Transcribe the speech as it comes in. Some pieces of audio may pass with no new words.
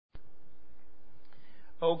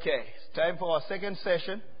Okay, it's time for our second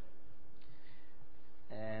session.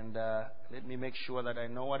 And let me make sure that I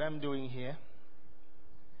know what I'm doing here.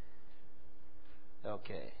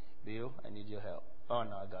 Okay, Bill, I need your help. Oh,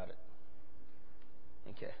 no, I got it.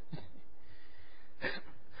 Okay.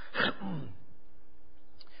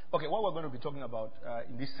 Okay, what we're going to be talking about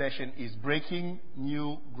in this session is breaking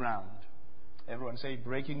new ground. Everyone say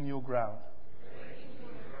breaking new ground. Breaking new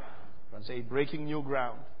ground. Everyone say breaking new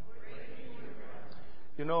ground. Breaking new ground.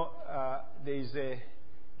 You know,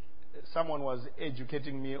 someone was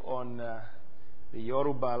educating me on the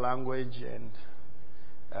Yoruba language and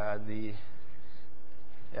I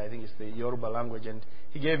think it's the Yoruba language, and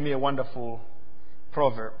he gave me a wonderful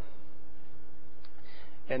proverb.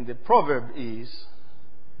 And the proverb is,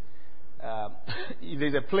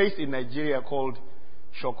 there's a place in Nigeria called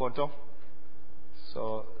Sokoto.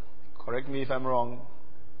 So, correct me if I'm wrong.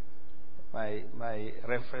 My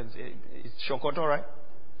reference is Sokoto, right?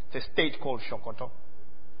 It's a state called Sokoto.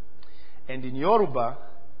 And in Yoruba,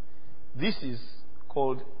 this is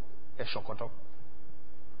called a Sokoto.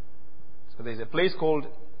 So there's a place called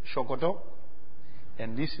Sokoto,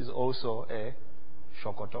 and this is also a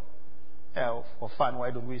Sokoto. For fun,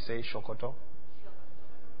 why don't we say Sokoto?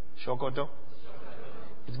 Sokoto.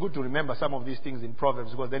 It's good to remember some of these things in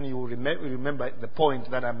Proverbs, because then you will remember the point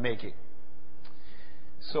that I'm making.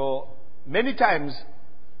 So many times,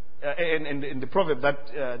 in the proverb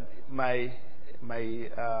that my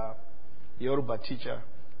Yoruba teacher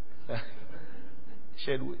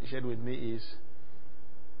shared with me is,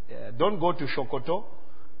 don't go to Sokoto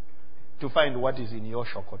to find what is in your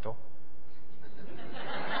Sokoto.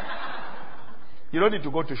 You don't need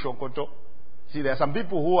to go to Sokoto. See, there are some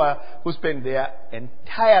people who spend their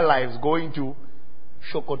entire lives going to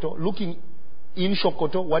Sokoto, looking in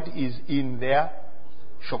Sokoto what is in their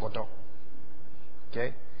Sokoto.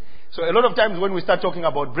 Okay? So a lot of times when we start talking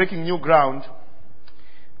about breaking new ground,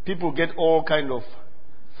 people get all kind of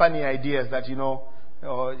funny ideas that,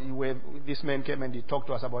 this man came and he talked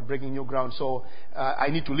to us about breaking new ground, so I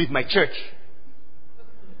need to leave my church.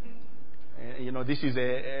 This is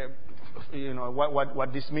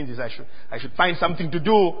what this means is I should find something to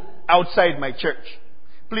do outside my church.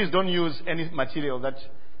 Please don't use any material that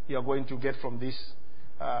you are going to get from this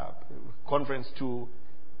conference to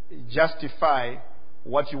justify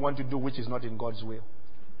what you want to do, which is not in God's will.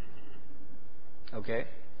 Okay?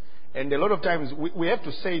 And a lot of times we have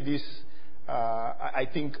to say this, I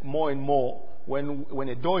think more and more, when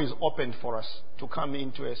a door is opened for us to come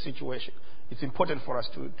into a situation. It's important for us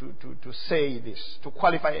to say this, to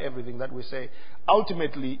qualify everything that we say.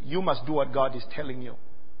 Ultimately, you must do what God is telling you.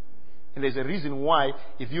 And there's a reason why,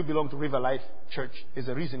 if you belong to River Life Church, there's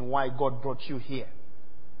a reason why God brought you here.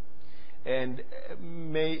 And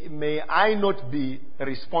may I not be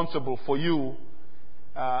responsible for you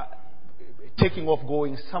taking off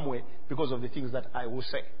going somewhere because of the things that I will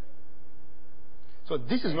say. So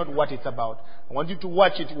this is not what it's about. I want you to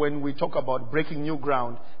watch it when we talk about breaking new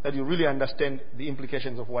ground, that you really understand the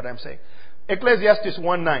implications of what I'm saying. Ecclesiastes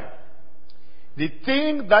 1:9. The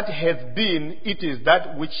thing that hath been, it is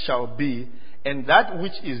that which shall be, and that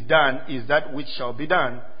which is done is that which shall be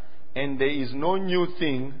done, and there is no new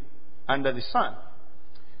thing under the sun.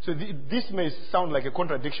 So this may sound like a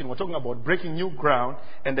contradiction. We're talking about breaking new ground,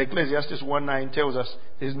 and Ecclesiastes 1:9 tells us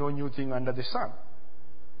there's no new thing under the sun.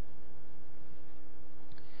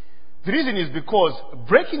 The reason is because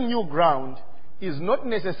breaking new ground is not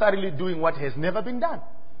necessarily doing what has never been done.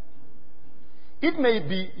 It may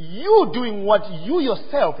be you doing what you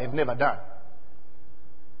yourself have never done.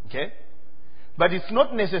 Okay? But it's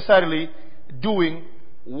not necessarily doing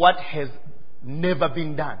what has never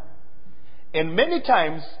been done. And many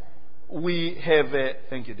times we have,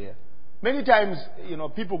 thank you dear, many times,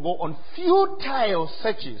 people go on futile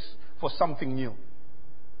searches for something new.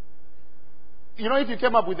 If you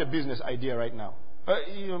came up with a business idea right now,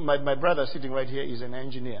 my brother sitting right here is an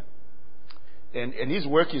engineer. And his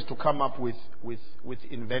work is to come up with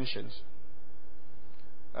inventions.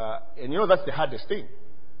 And that's the hardest thing.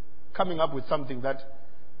 Coming up with something that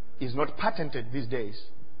is not patented these days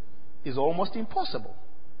is almost impossible.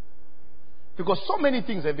 Because so many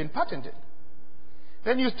things have been patented.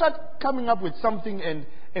 Then you start coming up with something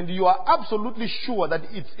and you are absolutely sure that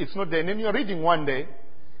it's not there. And then you're reading one day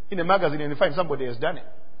in a magazine and you find somebody has done it.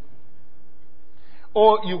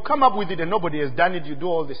 Or you come up with it and nobody has done it. You do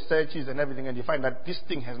all the searches and everything and you find that this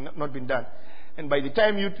thing has not been done. And by the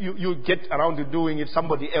time you get around to doing it,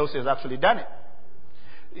 somebody else has actually done it.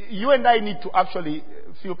 You and I need to actually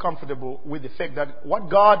feel comfortable with the fact that what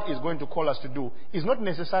God is going to call us to do is not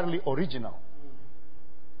necessarily original.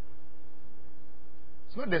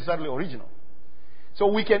 It's not necessarily original. So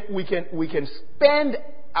we can spend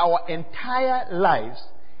our entire lives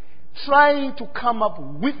trying to come up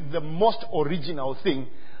with the most original thing,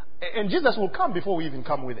 and Jesus will come before we even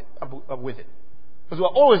come with it. Because we're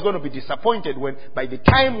always going to be disappointed when, by the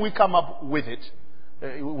time we come up with it,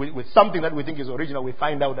 with something that we think is original, we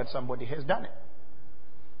find out that somebody has done it.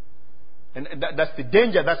 And that's the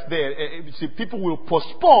danger that's there. See, people will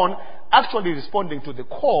postpone actually responding to the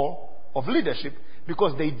call of leadership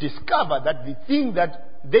because they discover that the thing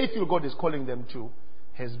that they feel God is calling them to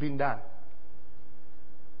has been done.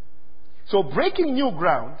 So breaking new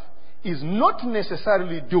ground is not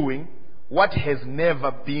necessarily doing what has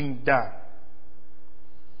never been done.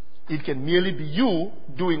 It can merely be you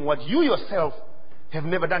doing what you yourself have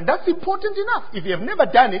never done. That's important enough. If you have never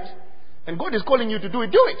done it and God is calling you to do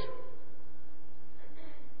it, do it.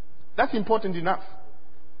 That's important enough.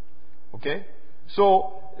 Okay?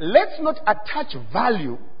 So let's not attach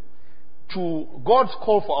value to God's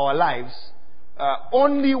call for our lives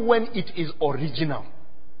only when it is original.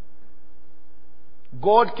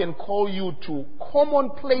 God can call you to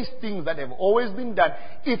commonplace things that have always been done.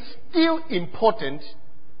 It's still important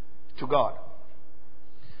to God.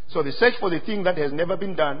 So the search for the thing that has never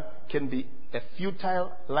been done can be a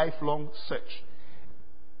futile, lifelong search.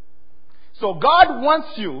 So God wants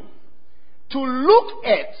you to look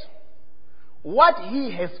at what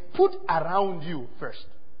He has put around you first.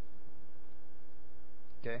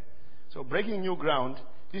 Okay? So breaking new ground,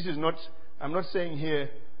 this is not, I'm not saying here,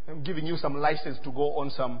 I'm giving you some license to go on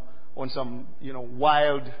some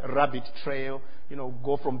wild rabbit trail,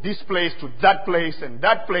 go from this place to that place and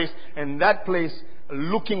that place and that place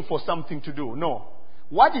looking for something to do. No.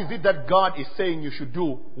 What is it that God is saying you should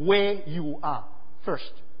do where you are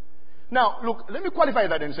first? Now, look, let me qualify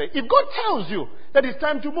that and say, if God tells you that it's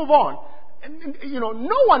time to move on,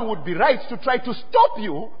 no one would be right to try to stop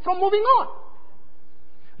you from moving on.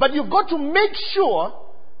 But you've got to make sure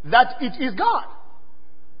that it is God.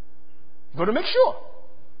 You've got to make sure.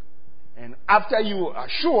 And after you are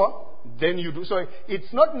sure, then you do. So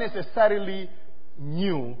it's not necessarily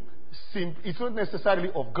new. It's not necessarily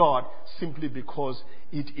of God simply because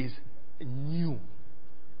it is new.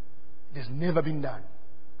 It has never been done.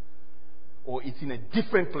 Or it's in a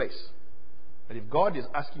different place. But if God is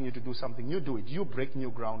asking you to do something, you do it. You break new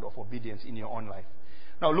ground of obedience in your own life.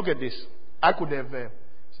 Now look at this. I could have,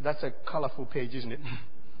 so that's a colorful page, isn't it?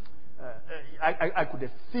 I could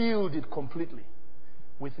have filled it completely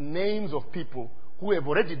with names of people who have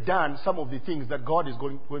already done some of the things that God is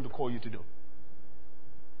going to call you to do.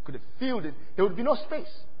 Could have filled it. There would be no space.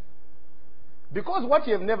 Because what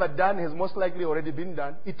you have never done has most likely already been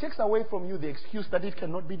done, it takes away from you the excuse that it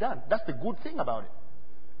cannot be done. That's the good thing about it.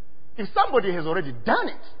 If somebody has already done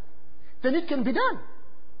it, then it can be done.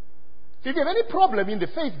 If you have any problem in the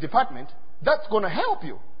faith department, that's going to help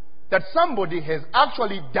you. That somebody has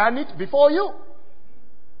actually done it before you.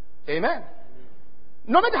 Amen.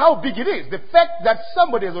 No matter how big it is, the fact that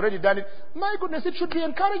somebody has already done it, my goodness, it should be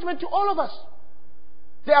encouragement to all of us.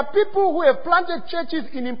 There are people who have planted churches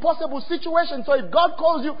in impossible situations. So if God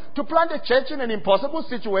calls you to plant a church in an impossible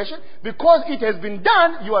situation, because it has been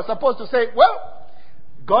done, you are supposed to say, well,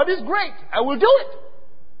 God is great. I will do it.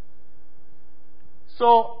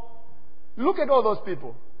 So, look at all those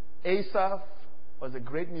people. Asaph was a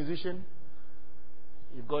great musician.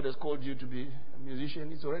 If God has called you to be a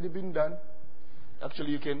musician, it's already been done.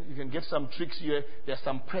 Actually, you can get some tricks here. There are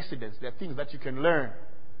some precedents. There are things that you can learn.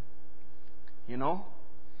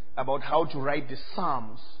 About how to write the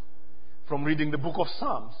Psalms from reading the book of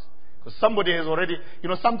Psalms. Because somebody has already,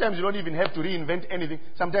 sometimes you don't even have to reinvent anything.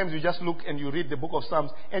 Sometimes you just look and you read the book of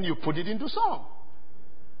Psalms and you put it into song.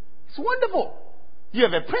 It's wonderful. You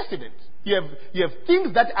have a precedent. You have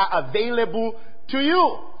things that are available to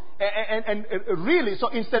you. And really, so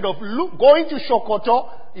instead of going to Shokoto,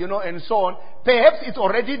 and so on, perhaps it's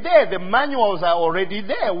already there. The manuals are already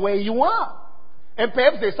there where you are. And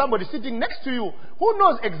perhaps there's somebody sitting next to you who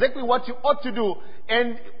knows exactly what you ought to do.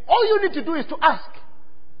 And all you need to do is to ask,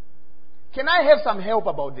 can I have some help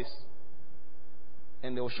about this?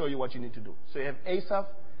 And they'll show you what you need to do. So you have Asaph,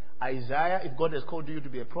 Isaiah. If God has called you to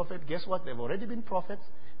be a prophet, guess what? They've already been prophets.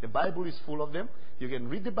 The Bible is full of them. You can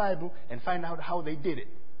read the Bible and find out how they did it.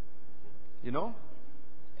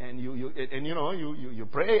 And you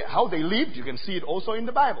pray how they lived. You can see it also in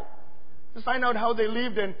the Bible. Just find out how they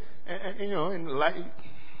lived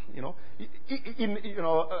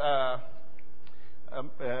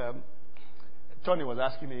Tony was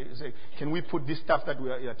asking me, say, can we put this stuff that we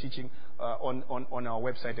are teaching on our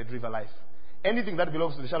website at River Life? Anything that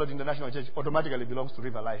belongs to the Charlotte International Church automatically belongs to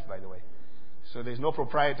River Life, by the way. So there's no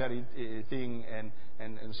proprietary thing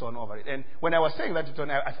and so on over it. And when I was saying that to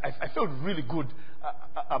Tony, I felt really good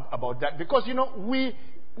about that, because we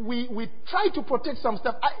try to protect some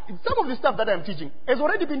stuff. Some of the stuff that I'm teaching has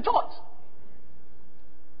already been taught.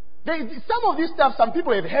 Some of this stuff, some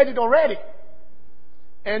people have heard it already.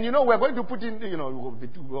 And we're going to put in,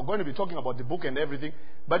 we're going to be talking about the book and everything.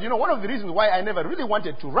 But one of the reasons why I never really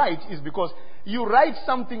wanted to write is because you write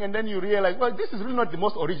something and then you realize, well, this is really not the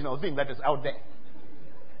most original thing that is out there.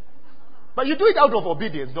 But you do it out of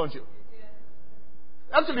obedience, don't you?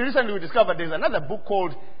 Actually, recently we discovered there's another book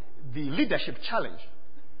called The Leadership Challenge.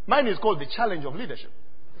 Mine is called The Challenge of Leadership.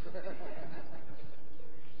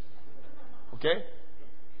 Okay?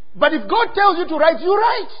 But if God tells you to write, you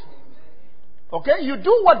write. Okay? You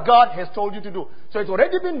do what God has told you to do. So it's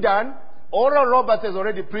already been done. Oral Roberts has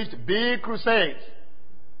already preached big crusades.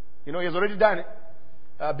 He has already done it.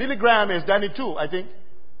 Billy Graham has done it too, I think.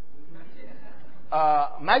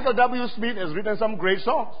 Michael W. Smith has written some great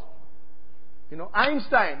songs.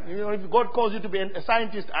 Einstein, if God calls you to be a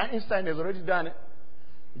scientist, Einstein has already done it.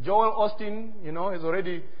 Joel Austin, has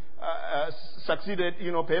already succeeded.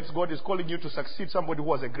 Perhaps God is calling you to succeed somebody who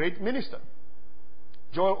was a great minister.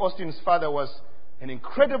 Joel Austin's father was an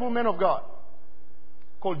incredible man of God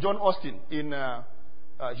called John Austin in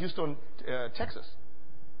Houston, Texas.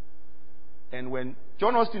 And when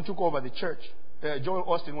John Austin took over the church, Joel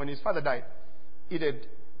Austin, when his father died, it had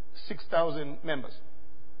 6,000 members.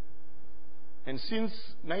 And since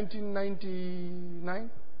 1999,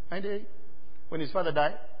 98, when his father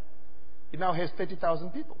died, it now has 30,000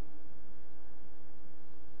 people.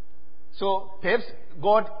 So perhaps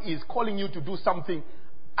God is calling you to do something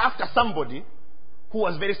after somebody who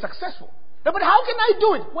was very successful. But how can I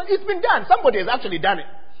do it? Well, it's been done. Somebody has actually done it.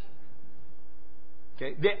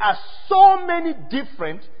 Okay? There are so many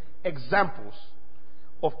different examples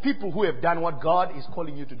of people who have done what God is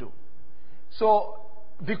calling you to do. So,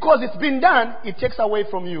 because it's been done, it takes away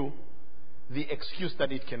from you the excuse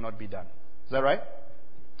that it cannot be done. Is that right?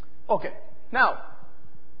 Okay. Now,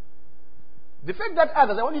 the fact that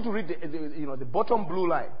others, I want you to read the bottom blue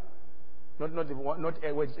line.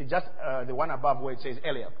 Just the one above where it says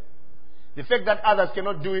Eliab. The fact that others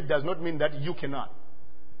cannot do it does not mean that you cannot.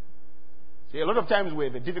 See, a lot of times we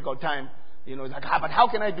have a difficult time. It's like, but how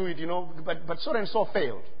can I do it? But so and so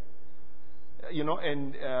failed.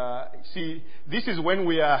 See, this is when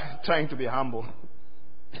we are trying to be humble.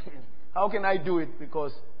 How can I do it?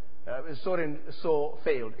 Because so and so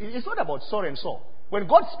failed. It's not about so and so. When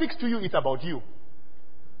God speaks to you, it's about you.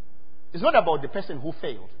 It's not about the person who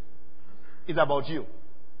failed. It's about you.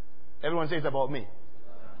 Everyone says it's about me.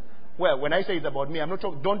 Well, when I say it's about me, I'm not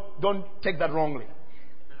talking. Don't take that wrongly.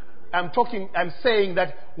 I'm saying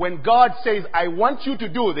that when God says, I want you to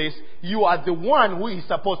do this, you are the one who is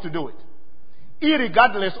supposed to do it.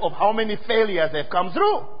 Irregardless of how many failures have come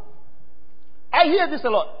through. I hear this a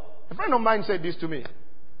lot. A friend of mine said this to me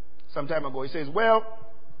some time ago. He says, no,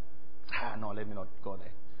 let me not go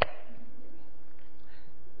there.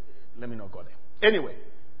 Let me not go there. Anyway,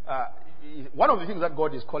 one of the things that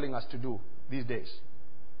God is calling us to do these days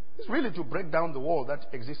is really to break down the wall that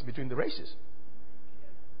exists between the races.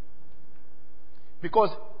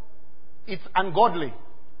 Because it's ungodly.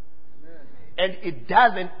 And it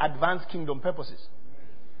doesn't advance kingdom purposes.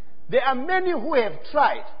 There are many who have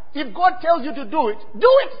tried. If God tells you to do it,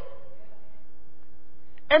 do it.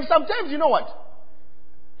 And sometimes, you know what?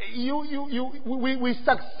 We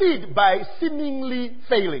succeed by seemingly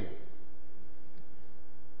failing.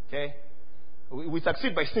 Okay? We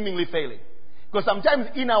succeed by seemingly failing. Because sometimes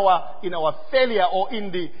in our failure or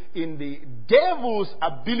in the devil's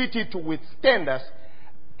ability to withstand us,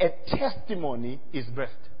 a testimony is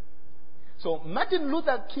birthed. So Martin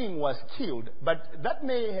Luther King was killed, but that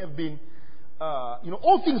may have been,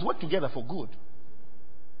 all things work together for good.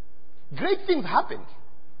 Great things happened.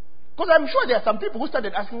 Because I'm sure there are some people who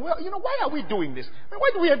started asking, well, why are we doing this? I mean, why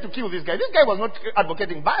do we have to kill this guy? This guy was not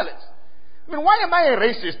advocating violence. I mean, why am I a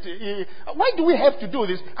racist? Why do we have to do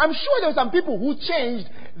this? I'm sure there are some people who changed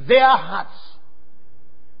their hearts.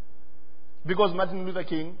 Because Martin Luther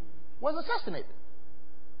King was assassinated.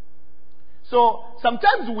 So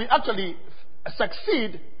sometimes we actually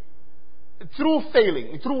succeed through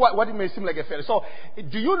failing, through what it may seem like a failure. So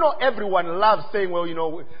do you know everyone loves saying, well,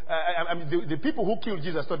 the people who killed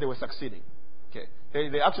Jesus thought they were succeeding. Okay.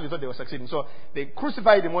 They actually thought they were succeeding. So they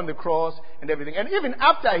crucified him on the cross and everything. And even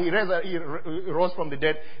after he rose from the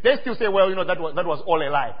dead, they still say, well, that was all a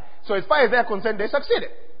lie. So as far as they're concerned, they succeeded.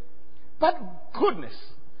 But goodness,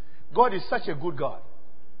 God is such a good God.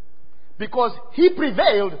 Because he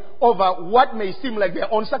prevailed over what may seem like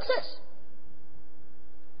their own success.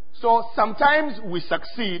 So sometimes we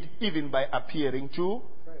succeed even by appearing to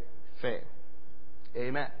fail.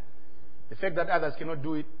 Amen. The fact that others cannot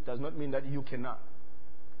do it does not mean that you cannot.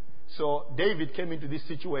 So David came into this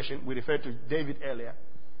situation. We referred to David earlier.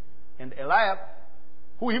 And Eliab,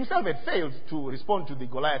 who himself had failed to respond to the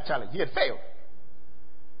Goliath challenge. He had failed.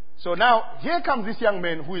 So now, here comes this young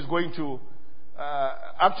man who is going to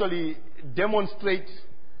actually demonstrate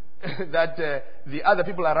that the other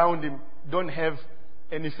people around him don't have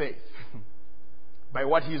any faith by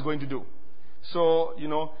what he is going to do. So,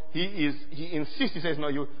 he insists, he says, no,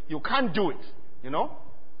 you can't do it,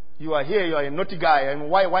 You are here, you are a naughty guy, and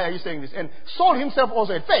why are you saying this? And Saul himself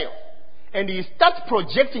also had failed. And he starts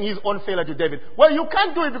projecting his own failure to David. Well, you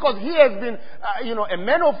can't do it because he has been, a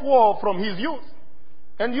man of war from his youth.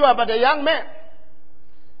 And you are but a young man.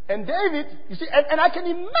 And David, you see, and I can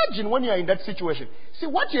imagine when you are in that situation. See,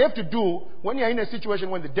 what you have to do when you are in a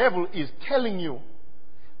situation when the devil is telling you,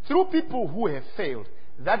 through people who have failed,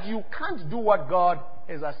 that you can't do what God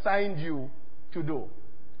has assigned you to do.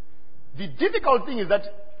 The difficult thing is that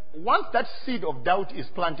once that seed of doubt is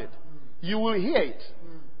planted, you will hear it.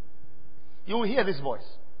 You will hear this voice.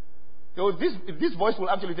 This voice will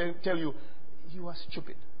actually tell you, you are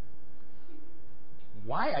stupid.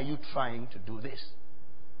 Why are you trying to do this?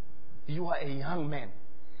 You are a young man.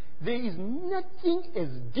 There is nothing as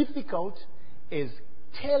difficult as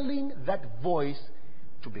telling that voice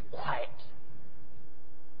to be quiet.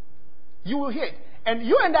 You will hear it. And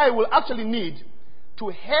you and I will actually need to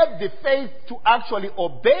have the faith to actually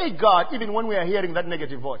obey God even when we are hearing that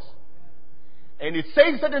negative voice. And it's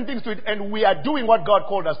saying certain things to it, and we are doing what God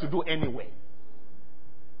called us to do anyway.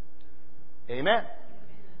 Amen.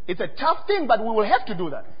 It's a tough thing, but we will have to do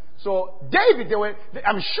that. So David,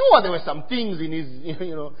 I'm sure there were some things in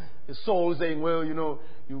his soul saying, well,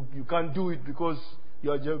 you can't do it because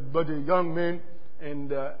you're just but a young man. And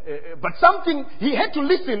but something he had to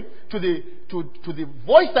listen to the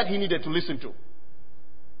voice that he needed to listen to.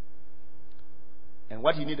 And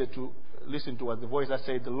what he needed to listen to was the voice that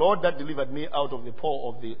said, "The Lord that delivered me out of the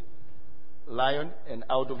paw of the lion and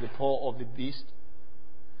out of the paw of the beast,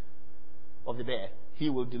 of the bear, he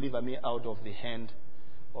will deliver me out of the hand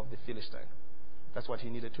of the Philistine." That's what he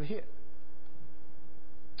needed to hear.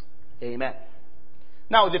 Amen.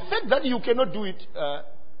 Now, the fact that you cannot do it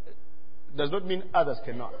does not mean others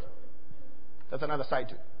cannot. That's another side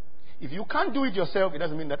to it. If you can't do it yourself, it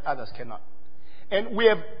doesn't mean that others cannot. And we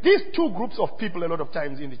have these two groups of people a lot of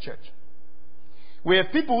times in the church. We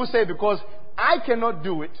have people who say, because I cannot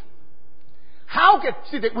do it,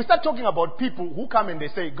 we start talking about people who come and they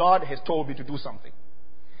say, God has told me to do something.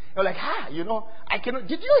 You're like, I cannot.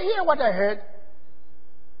 Did you hear what I heard?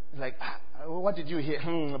 Like, what did you hear?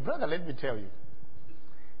 Brother, let me tell you.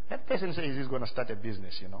 That person says he's going to start a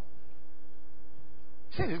business,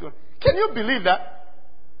 Says he's going. Can you believe that?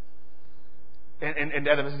 And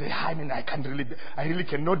the other person says, I really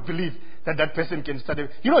cannot believe that person can start a.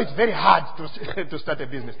 It's very hard to start a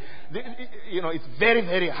business. It's very,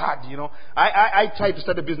 very hard. I tried to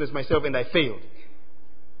start a business myself and I failed.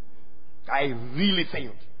 I really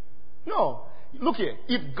failed. No, look here.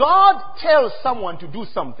 If God tells someone to do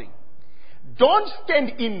something, don't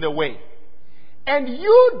stand in the way. And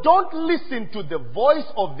you don't listen to the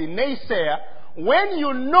voice of the naysayer when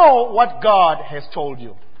you know what God has told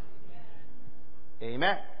you.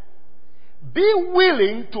 Amen. Be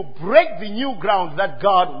willing to break the new ground that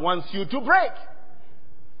God wants you to break.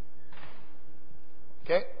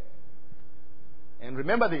 Okay? And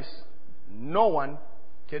remember this. No one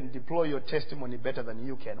can deploy your testimony better than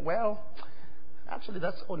you can. Well, actually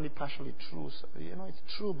that's only partially true. So, it's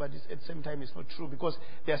true, but at the same time it's not true. Because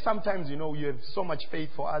there are sometimes, you have so much faith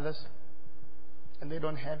for others and they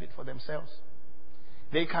don't have it for themselves.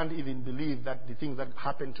 They can't even believe that the things that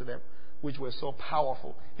happened to them, which were so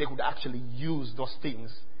powerful, they could actually use those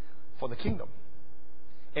things for the kingdom.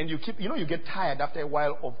 And you get tired after a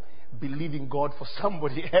while of believing God for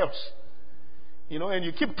somebody else. And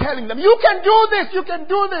you keep telling them, you can do this, you can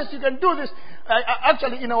do this, you can do this.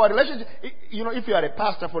 Actually, in our relationship, if you are a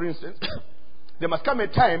pastor, for instance, there must come a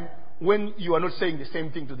time when you are not saying the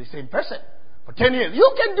same thing to the same person. For 10 years,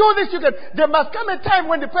 you can do this, you can. There must come a time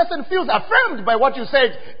when the person feels affirmed by what you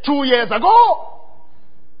said 2 years ago.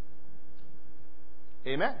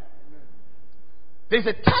 Amen. There's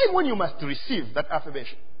a time when you must receive that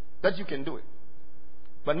affirmation, that you can do it.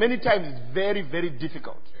 But many times it's very, very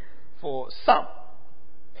difficult for some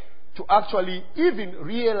to actually even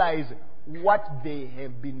realize what they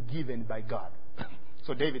have been given by God.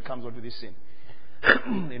 So David comes onto this scene.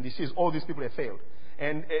 And he sees all these people have failed.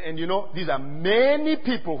 And these are many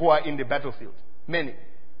people who are in the battlefield. Many.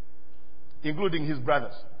 Including his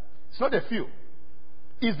brothers. It's not a few.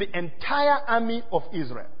 It's the entire army of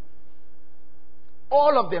Israel.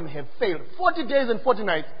 All of them have failed. 40 days and 40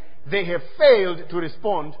 nights, they have failed to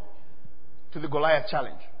respond to the Goliath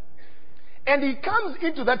challenge. And he comes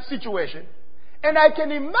into that situation, and I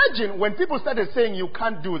can imagine when people started saying, you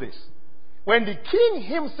can't do this. When the king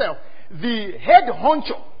himself, the head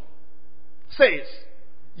honcho, says,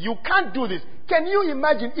 you can't do this. Can you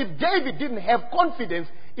imagine if David didn't have confidence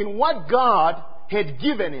in what God had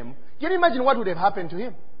given him? Can you imagine what would have happened to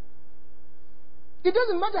him? It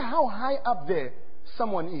doesn't matter how high up there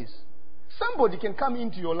someone is. Somebody can come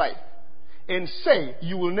into your life and say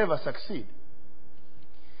you will never succeed.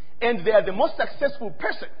 And they are the most successful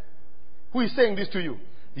person who is saying this to you.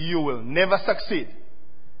 You will never succeed.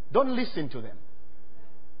 Don't listen to them.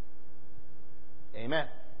 Amen.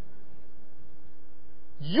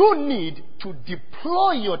 You need to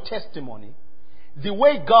deploy your testimony the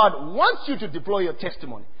way God wants you to deploy your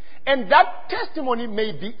testimony. And that testimony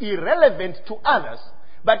may be irrelevant to others,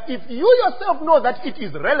 but if you yourself know that it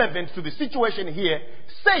is relevant to the situation here,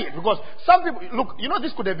 say it. Because some people, look, you know,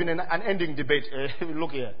 this could have been an ending debate.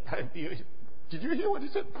 Look here. Did you hear what he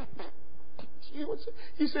said?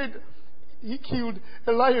 He said he killed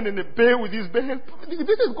a lion and a bear with his bare hands.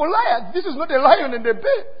 This is Goliath. This is not a lion and a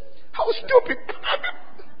bear. How stupid.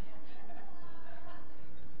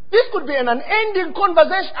 This could be an unending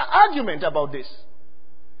conversation, argument about this.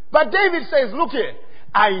 But David says, look here,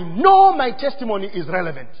 I know my testimony is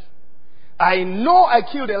relevant. I know I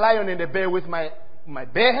killed a lion and a bear with my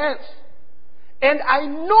bare hands. And I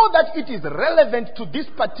know that it is relevant to this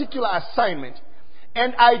particular assignment.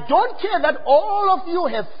 And I don't care that all of you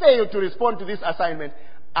have failed to respond to this assignment.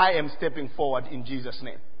 I am stepping forward in Jesus'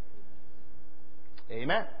 name.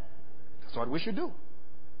 Amen. That's what we should do.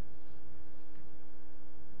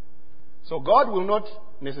 So God will not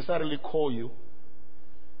necessarily call you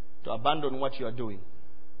to abandon what you are doing.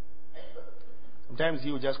 Sometimes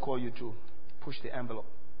He will just call you to push the envelope.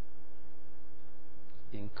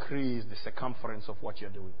 Increase the circumference of what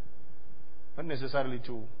you're doing. Not necessarily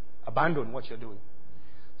to abandon what you're doing.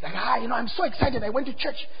 It's like, I'm so excited. I went to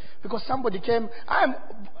church because somebody came.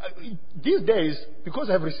 These days, because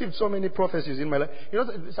I've received so many prophecies in my life,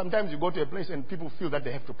 sometimes you go to a place and people feel that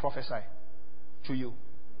they have to prophesy to you.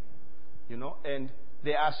 And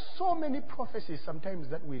there are so many prophecies sometimes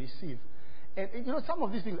that we receive. And, some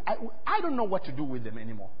of these things, I don't know what to do with them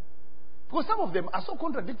anymore. Because some of them are so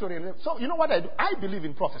contradictory. So, you know what I do? I believe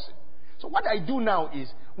in prophecy. So what I do now is,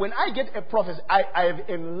 when I get a prophecy, I have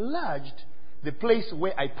enlarged the place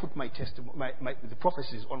where I put my testimony, the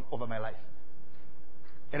prophecies over my life.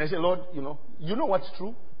 And I say, Lord, you know what's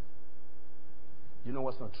true? You know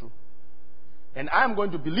what's not true? And I'm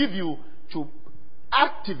going to believe you to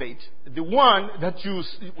activate the one that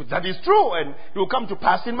is true and it will come to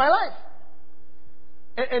pass in my life.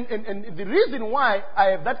 And the reason why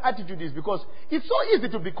I have that attitude is because it's so easy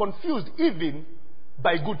to be confused even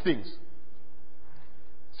by good things.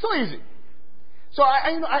 So easy. So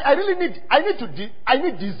I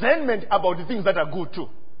need discernment about the things that are good too.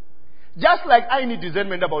 Just like I need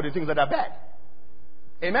discernment about the things that are bad.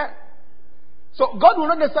 Amen. So God will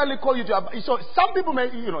not necessarily call you to. So some people may,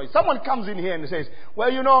 someone comes in here and says, well,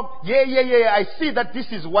 I see that this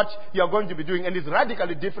is what you are going to be doing, and it's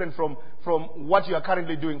radically different from what you are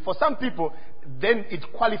currently doing. For some people, then it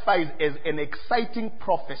qualifies as an exciting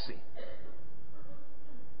prophecy.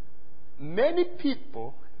 Many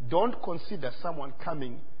people don't consider someone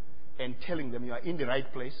coming and telling them you are in the right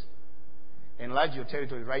place, enlarge your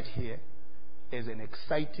territory right here, as an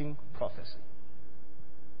exciting prophecy.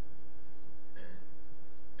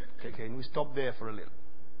 Okay, can we stop there for a little?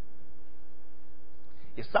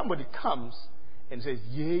 If somebody comes and says,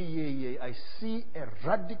 I see a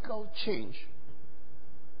radical change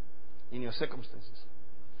in your circumstances.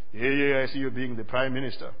 I see you being the Prime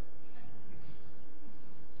Minister.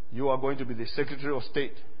 You are going to be the Secretary of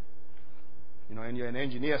State. And you're an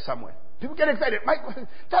engineer somewhere. People get excited.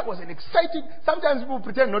 That was an exciting... Sometimes people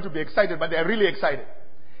pretend not to be excited, but they're really excited.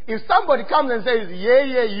 If somebody comes and says,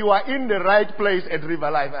 you are in the right place at River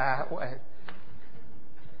Life.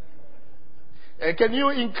 Can you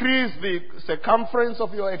increase the circumference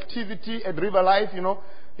of your activity at River Life?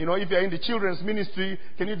 If you're in the children's ministry,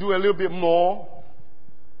 can you do a little bit more?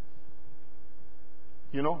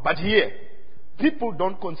 But here, people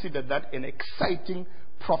don't consider that an exciting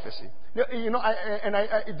prophecy.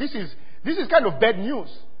 This is kind of bad news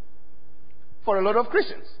for a lot of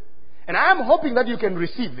Christians. And I am hoping that you can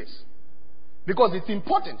receive this. Because it's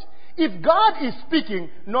important. If God is speaking,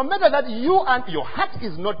 no matter that you and your heart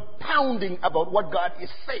is not pounding about what God is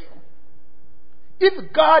saying.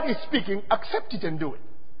 If God is speaking, accept it and do it.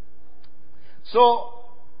 So,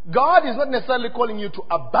 God is not necessarily calling you to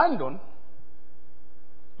abandon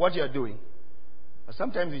what you are doing. But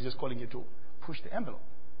sometimes He's just calling you to push the envelope.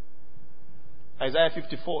 Isaiah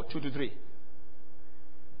 54, 2-3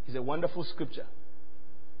 is a wonderful scripture,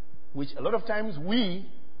 which a lot of times we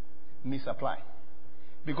misapply.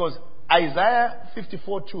 Because Isaiah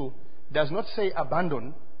 54:2 does not say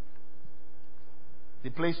abandon the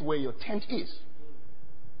place where your tent is.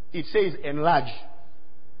 It says enlarge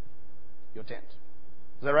your tent.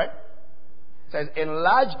 Is that right? It says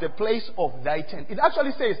enlarge the place of thy tent. It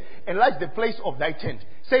actually says enlarge the place of thy tent.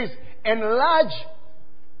 It says enlarge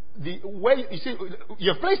the where you see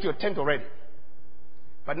you've placed your tent already.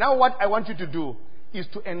 But now what I want you to do is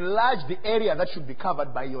to enlarge the area that should be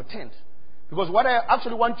covered by your tent. Because what I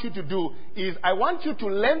actually want you to do is I want you to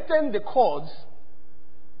lengthen the cords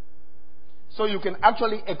so you can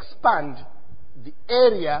actually expand the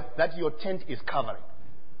area that your tent is covering.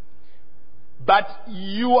 But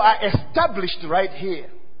you are established right here.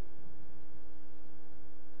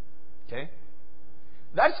 Okay?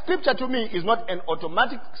 That scripture to me is not an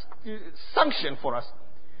automatic sanction for us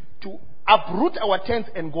to uproot our tent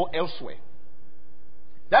and go elsewhere.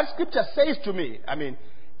 That scripture says to me, I mean,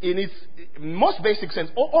 in its most basic sense,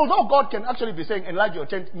 although God can actually be saying enlarge your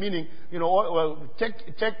tent, meaning, well,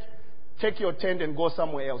 take your tent and go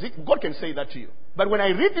somewhere else. God can say that to you. But when I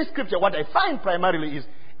read this scripture, what I find primarily is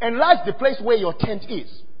enlarge the place where your tent is.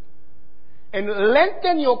 And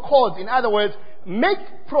lengthen your cords. In other words, make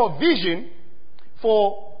provision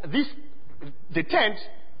for the tent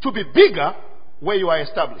to be bigger where you are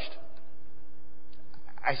established.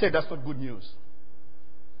 I said that's not good news.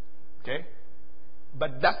 Okay?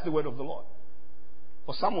 But that's the word of the Lord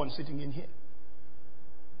for someone sitting in here.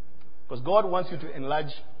 Because God wants you to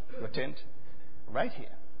enlarge your tent right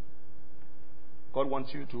here. God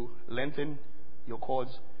wants you to lengthen your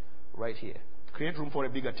cords right here. Create room for a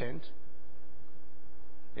bigger tent.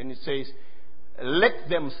 And it says, let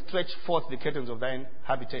them stretch forth the curtains of thine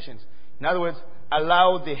habitations. In other words,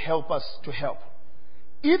 allow the helpers to help.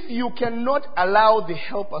 If you cannot allow the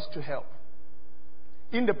helpers to help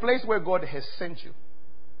in the place where God has sent you,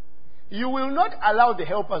 you will not allow the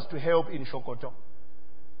helpers to help in Shokoto.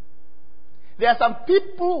 There are some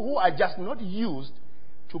people who are just not used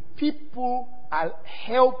to people are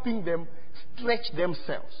helping them stretch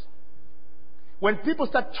themselves. When people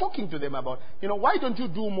start talking to them about, why don't you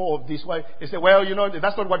do more of this? Why they say, well,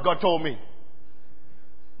 that's not what God told me.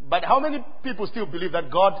 But how many people still believe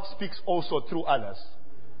that God speaks also through others?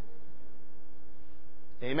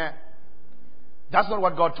 Amen. That's not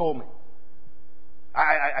what God told me.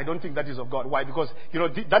 I don't think that is of God. Why? Because,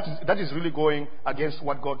 that is really going against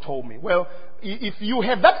what God told me. Well, if you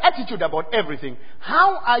have that attitude about everything,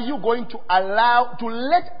 how are you going to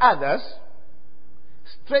let others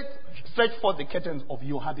stretch forth the curtains of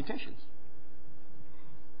your habitations?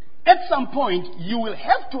 At some point, you will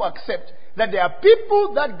have to accept that there are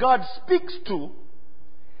people that God speaks to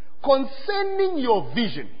concerning your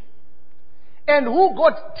vision, and who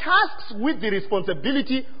got tasks with the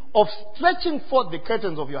responsibility of stretching forth the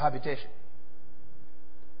curtains of your habitation.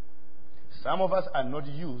 Some of us are not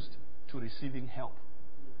used to receiving help.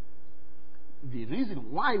 The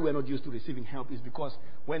reason why we're not used to receiving help is because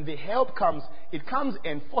when the help comes, it comes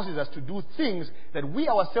and forces us to do things that we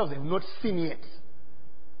ourselves have not seen yet.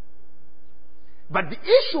 But the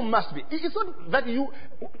issue must be, it's not that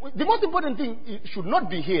the most important thing should not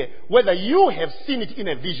be here whether you have seen it in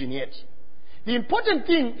a vision yet. The important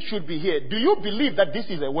thing should be here, do you believe that this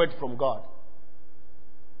is a word from God?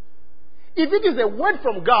 If it is a word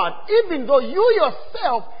from God, even though you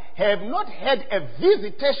yourself have not had a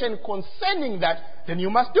visitation concerning that, then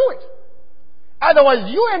you must do it.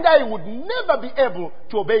 Otherwise, you and I would never be able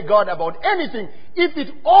to obey God about anything if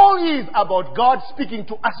it all is about God speaking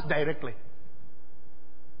to us directly.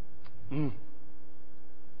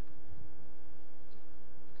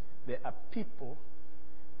 There are people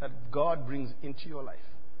that God brings into your life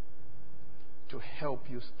to help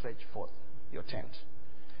you stretch forth your tent.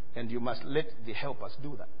 And you must let the helpers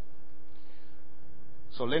do that.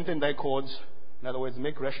 So lengthen thy cords. In other words,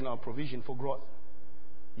 make rational provision for growth.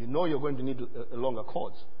 You know you're going to need longer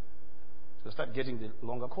cords. So start getting the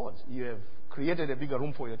longer cords. You have created a bigger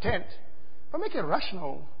room for your tent, but make a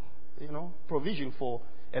rational, provision for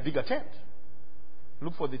a bigger tent.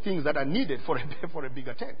 Look for the things that are needed for a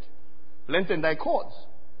bigger tent. Lengthen thy cords,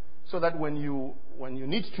 so that when you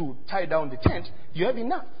need to tie down the tent, you have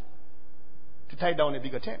enough to tie down a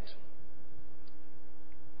bigger tent.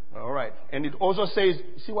 All right. And it also says,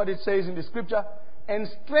 see what it says in the scripture? And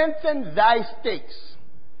strengthen thy stakes.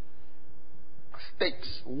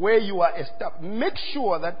 Stakes, where you are established. Make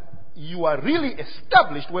sure that you are really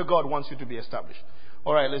established where God wants you to be established.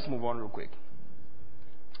 All right, let's move on real quick.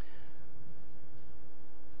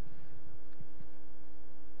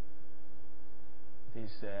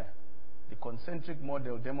 The concentric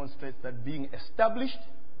model demonstrates that being established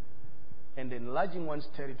and enlarging one's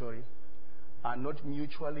territory are not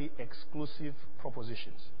mutually exclusive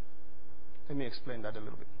propositions. Let me explain that a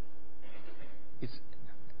little bit. It's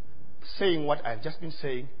saying what I've just been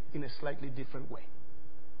saying in a slightly different way.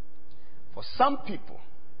 For some people,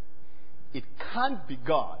 it can't be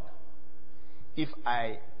God if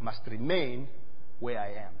I must remain where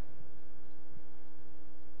I am.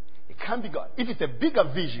 It can't be God. If it's a bigger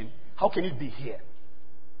vision, how can it be here?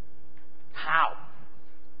 How?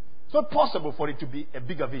 It's not possible for it to be a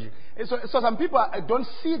bigger vision. And so some people don't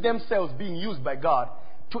see themselves being used by God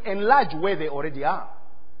to enlarge where they already are.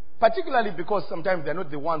 Particularly because sometimes they're not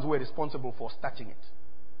the ones who are responsible for starting it.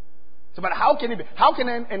 So, but how can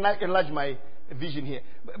I enlarge my vision here?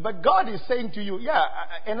 But God is saying to you,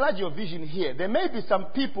 enlarge your vision here. There may be some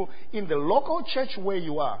people in the local church where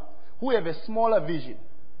you are who have a smaller vision,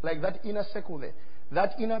 like that inner circle there.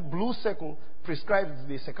 That inner blue circle prescribes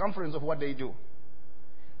the circumference of what they do.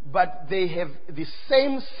 But they have the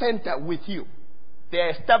same center with you. They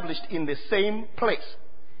are established in the same place.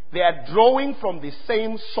 They are drawing from the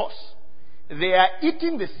same source. They are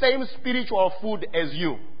eating the same spiritual food as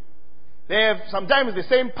you. They have sometimes the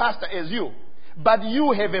same pastor as you. But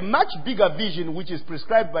you have a much bigger vision which is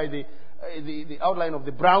prescribed by the outline of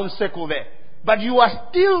the brown circle there. But you are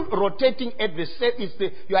still rotating at the same,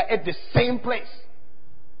 you are at the same place.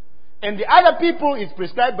 And the other people is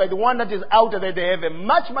prescribed by the one that is out there. They have a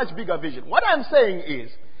much, much bigger vision. What I'm saying is,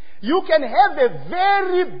 you can have a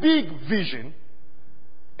very big vision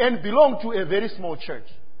and belong to a very small church.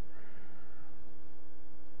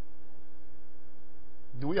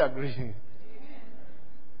 Do we agree?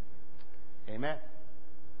 Amen.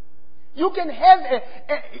 You can have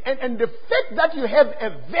and the fact that you have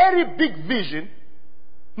a very big vision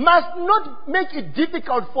must not make it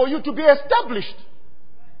difficult for you to be established.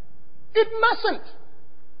 It mustn't.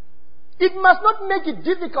 It must not make it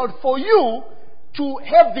difficult for you to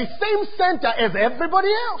have the same center as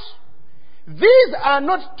everybody else. These are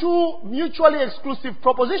not two mutually exclusive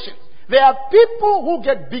propositions. There are people who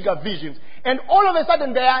get bigger visions, and all of a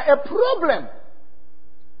sudden they are a problem.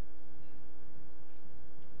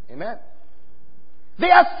 Amen. They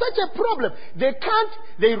are such a problem.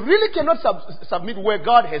 They really cannot submit where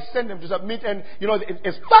God has sent them to submit. And,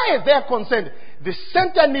 as far as they are concerned, the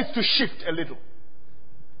center needs to shift a little.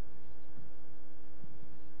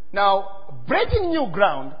 Now, breaking new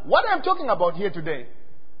ground, what I'm talking about here today,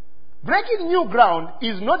 breaking new ground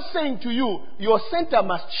is not saying to you, your center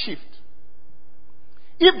must shift.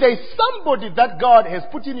 If there is somebody that God has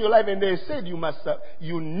put in your life and they said you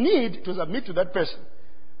need to submit to that person,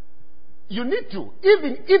 you need to,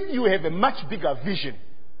 even if you have a much bigger vision.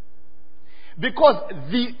 Because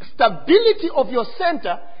the stability of your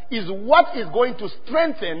center is what is going to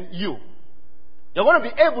strengthen you. You're going to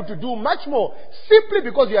be able to do much more simply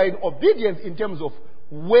because you are in obedience in terms of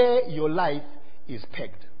where your life is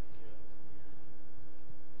pegged.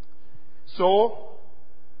 So,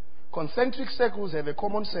 concentric circles have a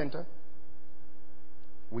common center.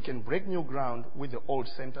 We can break new ground with the old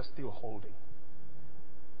center still holding.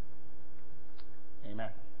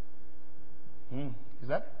 Amen. Is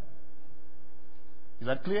that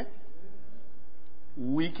clear?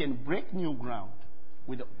 We can break new ground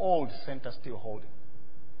with the old center still holding.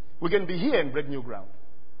 We can be here and break new ground.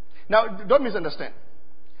 Now, don't misunderstand.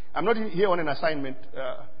 I'm not here on an assignment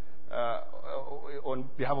on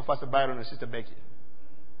behalf of Pastor Byron and Sister Becky.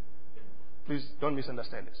 Please don't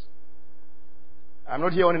misunderstand this. I'm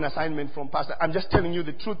not here on an assignment from Pastor. I'm just telling you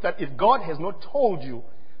the truth that if God has not told you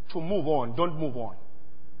to move on, don't move on.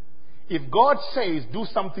 If God says do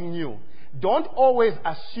something new, don't always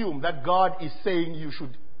assume that God is saying you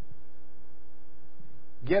should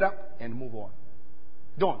get up and move on.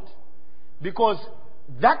 Don't. Because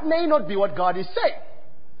that may not be what God is saying.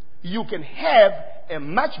 You can have a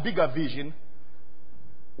much bigger vision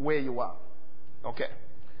where you are. Okay.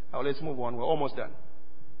 Now let's move on. We're almost done.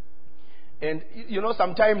 And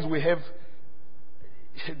sometimes we have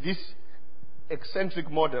this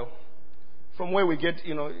eccentric model from where we get,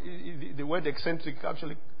 the word eccentric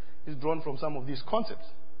actually is drawn from some of these concepts.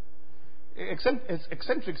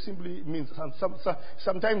 Eccentric simply means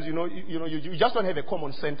sometimes, you just don't have a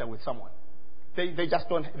common center with someone. They're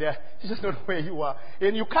just not where you are.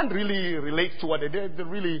 And you can't really relate to what they're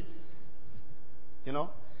really,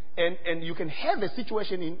 And you can have a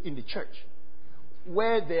situation in the church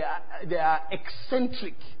where there are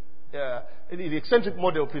eccentric the eccentric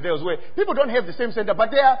model prevails, where people don't have the same center,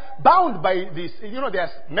 but they are bound by this. They are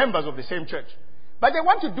members of the same church. But they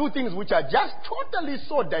want to do things which are just totally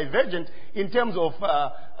so divergent in terms of,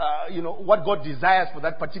 what God desires for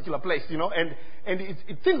that particular place, and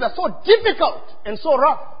things are so difficult and so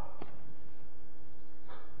rough.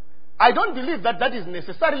 I don't believe that is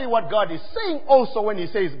necessarily what God is saying also when He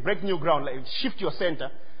says break new ground, like shift your center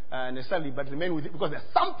necessarily, but remain with it. Because there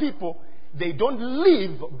are some people, they don't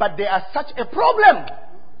live, but they are such a problem.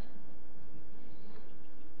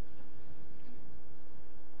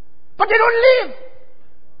 But they don't live.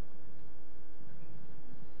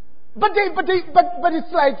 But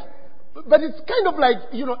it's kind of like,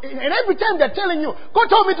 and every time they're telling you, God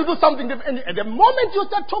told me to do something different. And the moment you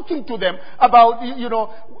start talking to them about,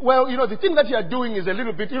 the thing that you are doing is a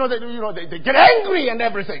little bit, they get angry and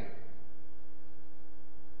everything.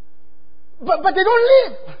 But they don't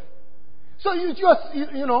live. So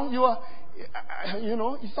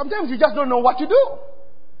sometimes you just don't know what to do.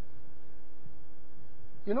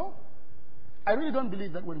 I really don't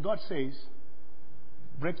believe that when God says,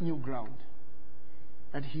 break new ground,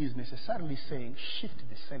 that He is necessarily saying shift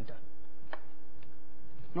the center.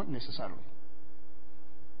 Not necessarily.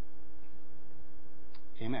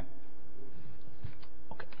 Amen.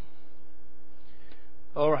 Okay.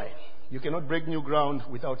 All right. You cannot break new ground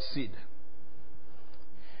without seed.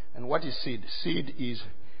 And what is seed? Seed is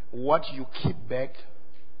what you keep back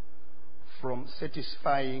from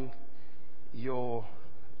satisfying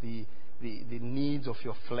the needs of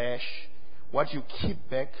your flesh. What you keep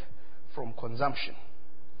back from consumption.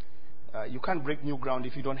 You can't break new ground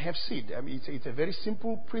if you don't have seed. I mean, it's a very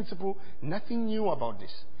simple principle. Nothing new about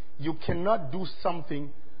this. You cannot do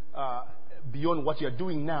something beyond what you're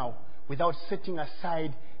doing now without setting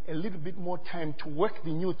aside a little bit more time to work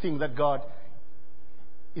the new thing that God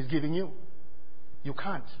is giving you. You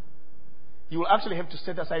can't. You will actually have to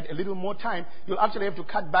set aside a little more time. You'll actually have to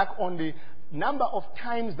cut back on the number of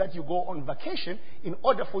times that you go on vacation in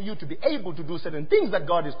order for you to be able to do certain things that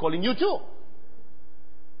God is calling you to.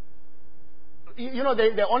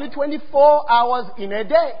 There are only 24 hours in a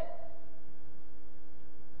day.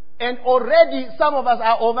 And already some of us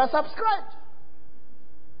are oversubscribed.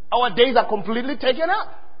 Our days are completely taken up.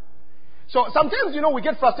 So sometimes, we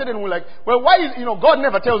get frustrated and we're like, well, why is, God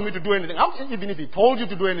never tells me to do anything. Even if He told you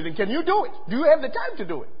to do anything, can you do it? Do you have the time to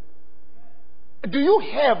do it? Do you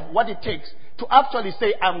have what it takes to actually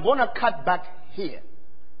say, I'm going to cut back here?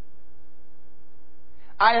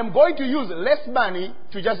 I am going to use less money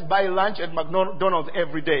to just buy lunch at McDonald's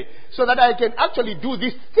every day so that I can actually do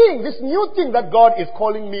this thing, this new thing that God is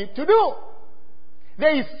calling me to do.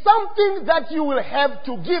 There is something that you will have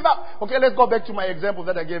to give up. Okay, let's go back to my example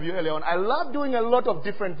that I gave you earlier on. I love doing a lot of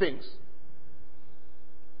different things.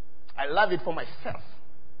 I love it for myself.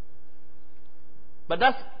 But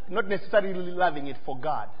that's not necessarily loving it for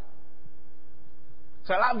God.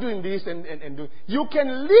 So I love doing this and do. You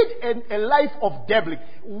can lead a life of dabbling.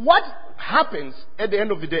 What happens at the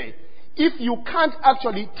end of the day if you can't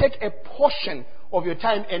actually take a portion of your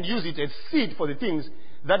time and use it as seed for the things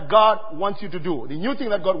that God wants you to do, the new thing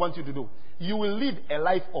that God wants you to do? You will live a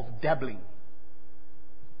life of dabbling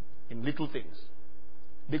in little things.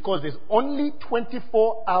 Because there's only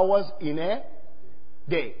 24 hours in a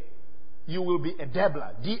day. You will be a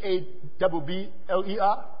dabbler,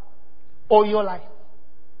 D-A-B-B-L-E-R, all your life.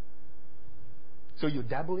 So you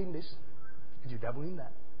dabble in this, and you dabble in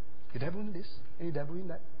that. You dabble in this, and you dabble in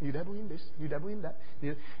that. You dabble in this, you dabble in that.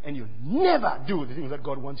 And you never do the things that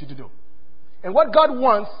God wants you to do. And what God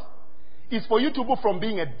wants is for you to move from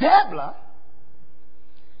being a dabbler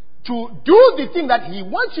to do the thing that He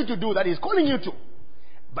wants you to do, that He's calling you to.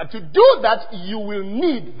 But to do that, you will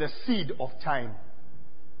need the seed of time.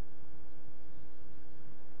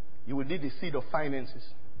 You will need the seed of finances.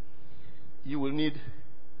 You will need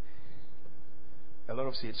a lot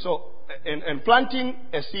of seed. So, and planting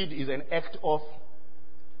a seed is an act of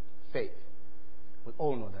faith. We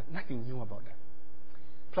all know that. Nothing new about that.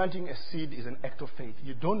 Planting a seed is an act of faith.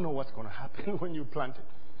 You don't know what's going to happen when you plant it.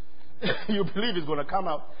 You believe it's going to come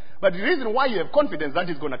out. But the reason why you have confidence that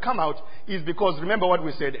it's going to come out is because, remember what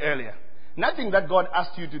we said earlier. Nothing that God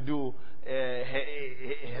asked you to do, there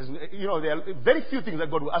are very few things that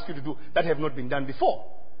God will ask you to do that have not been done before.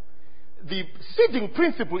 The seeding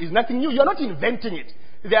principle is nothing new. You're not inventing it.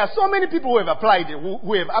 There are so many people who have applied it,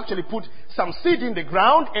 who have actually put some seed in the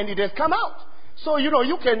ground and it has come out. So, you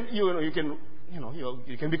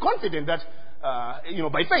can be confident that,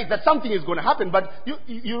 by faith that something is going to happen, but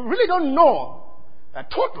you really don't know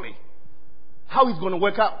totally how it's going to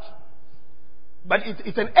work out. But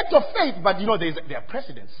it's an act of faith, but there are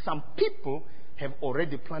precedents. Some people have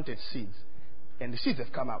already planted seeds, and the seeds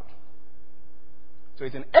have come out. So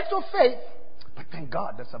it's an act of faith, but thank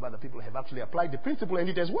God that some other people have actually applied the principle and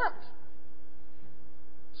it has worked.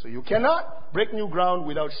 So you cannot break new ground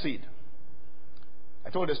without seed. I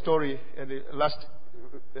told a story at the last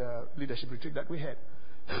leadership retreat that we had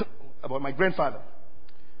about my grandfather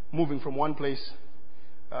moving from one place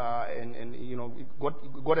and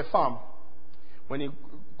got a farm. When he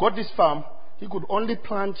got this farm, he could only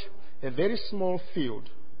plant a very small field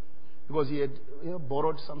because he had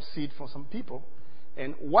borrowed some seed from some people.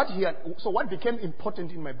 And what became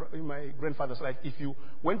important in my grandfather's life, if you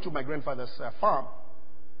went to my grandfather's farm,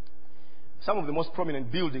 some of the most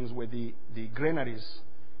prominent buildings were the granaries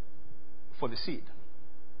for the seed.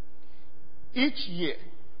 Each year,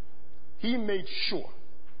 he made sure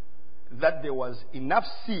that there was enough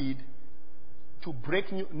seed to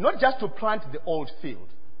break new, not just to plant the old field.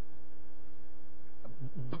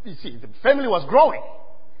 You see, the family was growing.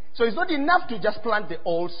 So it's not enough to just plant the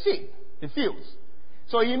old seed, the fields.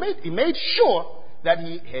 So he made sure that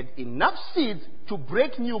he had enough seeds to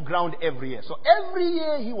break new ground every year. So every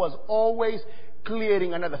year he was always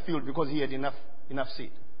clearing another field because he had enough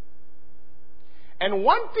seed. And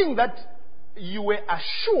one thing that you were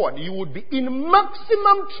assured you would be in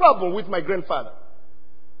maximum trouble with my grandfather,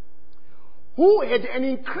 who had an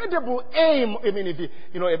incredible aim. I mean,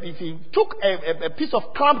 if he took a piece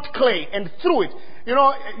of clumped clay and threw it,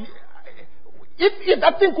 if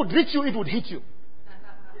that thing could reach you, it would hit you.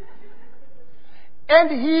 And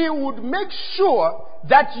he would make sure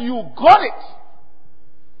that you got it.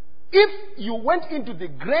 If you went into the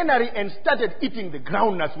granary and started eating the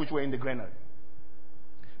groundnuts which were in the granary,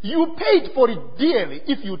 you paid for it dearly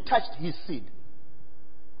if you touched his seed.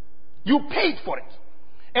 You paid for it.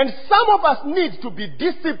 And some of us need to be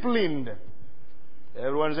disciplined.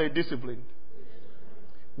 Everyone say disciplined.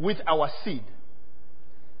 With our seed.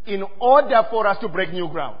 In order for us to break new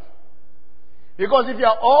ground. Because if you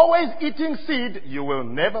are always eating seed, you will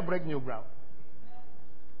never break new ground.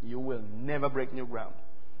 You will never break new ground.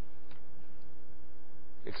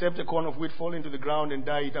 Except a corn of wheat fall into the ground and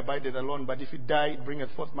die, it abideth alone. But if it die, it bringeth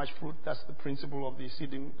forth much fruit. That's the principle of the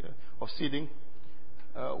seeding.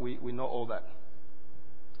 We know all that.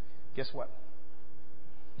 Guess what?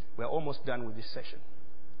 We're almost done with this session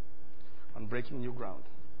on breaking new ground.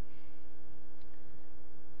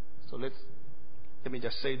 So let me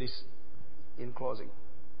just say this in closing.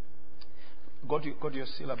 Go to your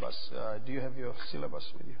syllabus. Do you have your syllabus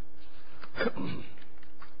with you?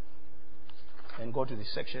 And go to the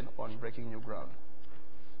section on breaking new ground.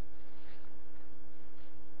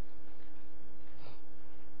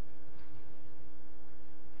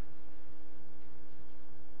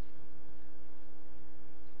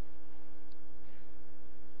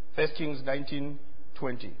 First Kings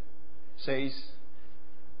 19:20 says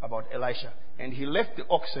about Elisha, and he left the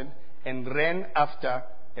oxen and ran after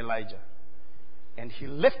Elijah. And he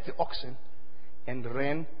left the oxen and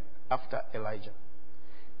ran after Elijah.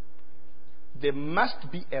 There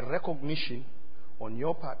must be a recognition on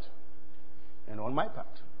your part and on my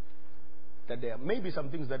part that there may be some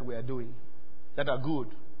things that we are doing that are good,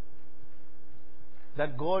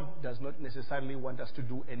 that God does not necessarily want us to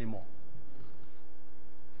do anymore.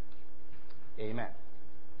 Amen.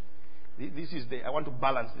 This is I want to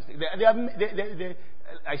balance this thing.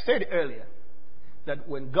 I said earlier that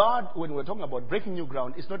when we're talking about breaking new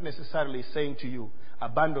ground, it's not necessarily saying to you,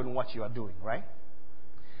 abandon what you are doing, right?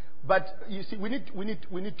 But you see, we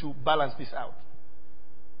need to balance this out.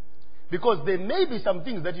 Because there may be some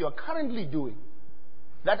things that you are currently doing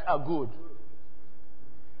that are good.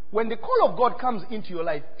 When the call of God comes into your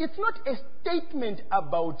life, it's not a statement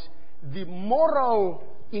about the moral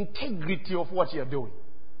integrity of what you're doing.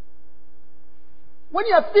 When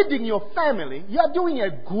you're feeding your family, you're doing a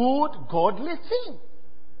good, godly thing.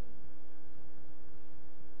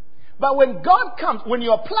 But when God comes, when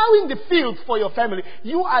you're plowing the fields for your family,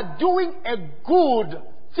 you are doing a good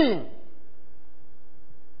thing.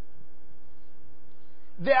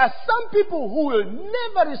 There are some people who will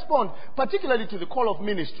never respond, particularly to the call of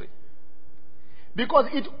ministry. Because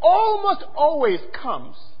it almost always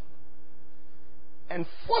comes and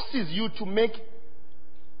forces you to make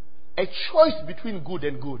a choice between good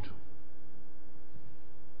and good.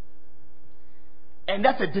 And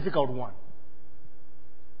that's a difficult one.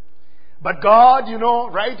 But God,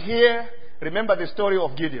 right here, remember the story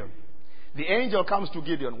of Gideon. The angel comes to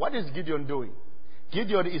Gideon. What is Gideon doing?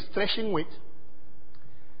 Gideon is threshing wheat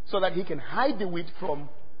so that he can hide the wheat from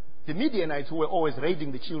the Midianites who were always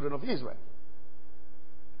raiding the children of Israel.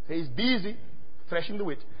 So he's busy threshing the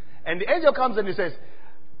wheat. And the angel comes and he says,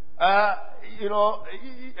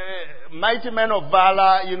 mighty man of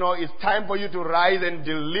valor, it's time for you to rise and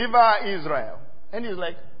deliver Israel. And he's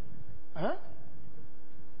like, huh?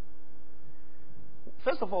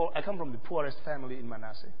 First of all, I come from the poorest family in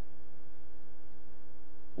Manasseh,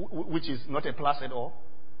 which is not a plus at all.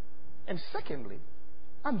 And secondly,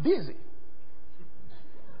 I'm busy.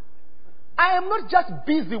 I am not just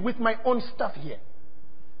busy with my own stuff here.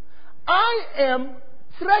 I am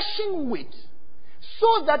threshing wheat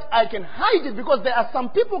so that I can hide it, because there are some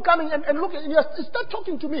people coming and look and you start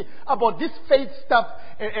talking to me about this faith stuff.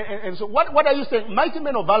 And so what are you saying? Mighty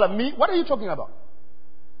men of valor, me? What are you talking about?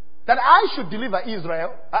 That I should deliver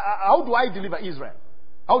Israel? How do I deliver Israel?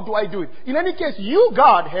 How do I do it? In any case, you,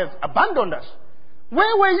 God, have abandoned us.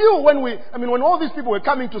 Where were you when all these people were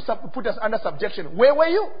coming to put us under subjection? Where were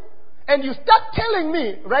you? And you start telling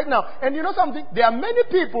me right now, and you know something? There are many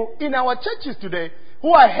people in our churches today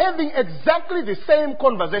who are having exactly the same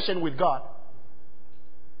conversation with God.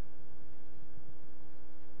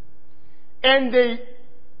 And they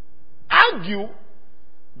argue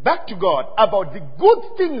back to God about the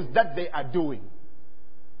good things that they are doing.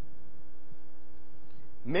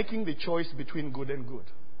 Making the choice between good and good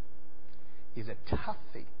is a tough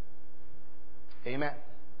thing. Amen.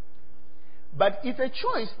 But it's a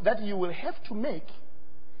choice that you will have to make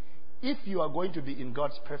if you are going to be in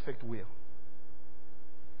God's perfect will.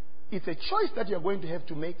 It's a choice that you are going to have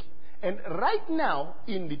to make. And right now,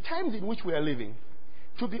 in the times in which we are living,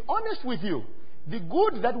 to be honest with you, the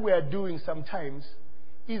good that we are doing sometimes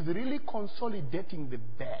is really consolidating the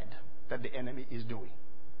bad that the enemy is doing.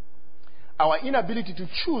 Our inability to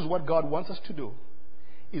choose what God wants us to do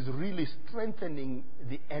is really strengthening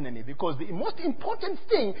the enemy, because the most important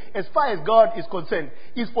thing as far as God is concerned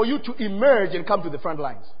is for you to emerge and come to the front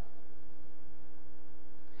lines.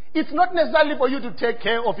 It's not necessarily for you to take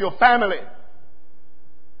care of your family.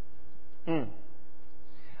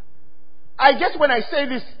 I guess when I say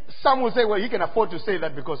this, some will say, well, he can afford to say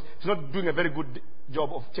that because he's not doing a very good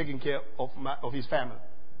job of taking care of his family.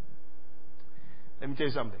 Let me tell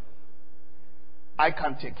you something. I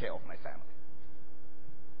can't take care of my family.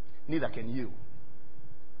 Neither can you.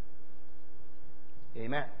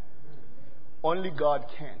 Amen. Only God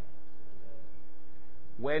can.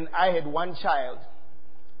 When I had one child,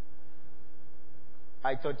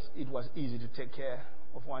 I thought it was easy to take care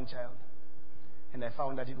of one child. And I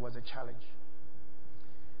found that it was a challenge.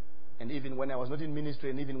 And even when I was not in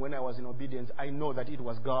ministry and even when I was in obedience, I know that it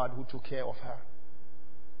was God who took care of her.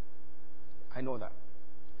 I know that.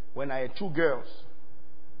 When I had two girls,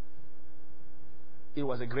 it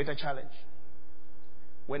was a greater challenge.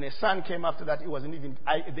 When a son came after that, it wasn't even,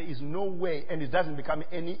 there is no way, and it doesn't become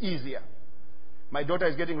any easier. My daughter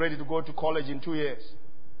is getting ready to go to college in 2 years.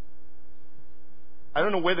 I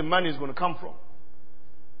don't know where the money is going to come from.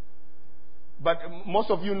 But most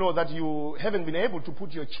of you know that you haven't been able to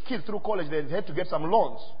put your kids through college. They had to get some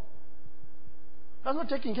loans. That's not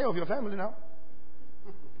taking care of your family now.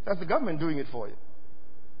 That's the government doing it for you.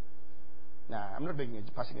 Nah, I'm not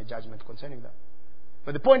passing a judgment concerning that.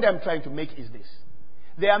 But the point I'm trying to make is this.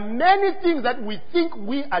 There are many things that we think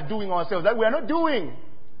we are doing ourselves that we are not doing.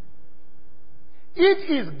 It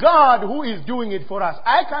is God who is doing it for us.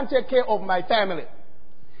 I can't take care of my family.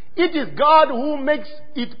 It is God who makes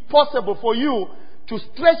it possible for you to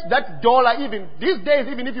stretch that dollar. Even these days,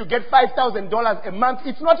 even if you get $5,000 a month,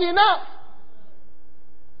 it's not enough.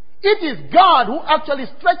 It is God who actually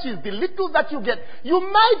stretches the little that you get. You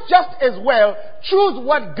might just as well choose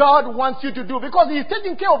what God wants you to do, because He is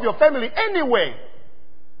taking care of your family anyway.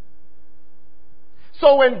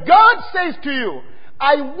 So when God says to you,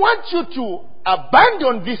 I want you to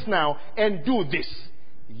abandon this now and do this,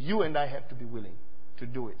 you and I have to be willing to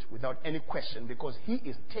do it without any question, because He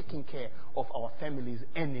is taking care of our families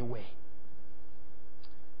anyway.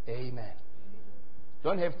 Amen.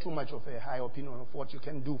 Don't have too much of a high opinion of what you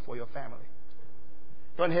can do for your family.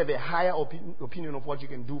 Don't have a higher opinion of what you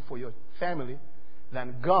can do for your family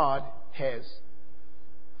than God has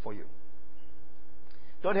for you.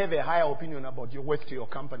 Don't have a higher opinion about your worth to your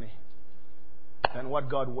company than what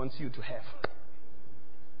God wants you to have.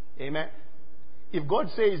 Amen. If God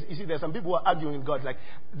says, you see, there's some people who are arguing with God, like,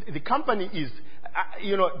 the company is,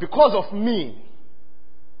 because of me,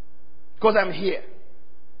 because I'm here,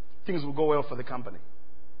 things will go well for the company.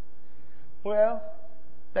 Well,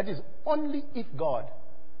 that is only if God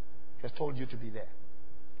has told you to be there.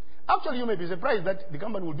 Actually, you may be surprised that the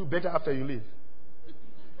company will do better after you leave.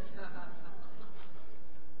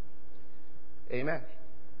 Amen.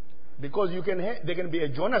 Because there can be a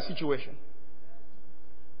Jonah situation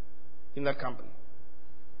in that company.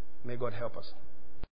 May God help us.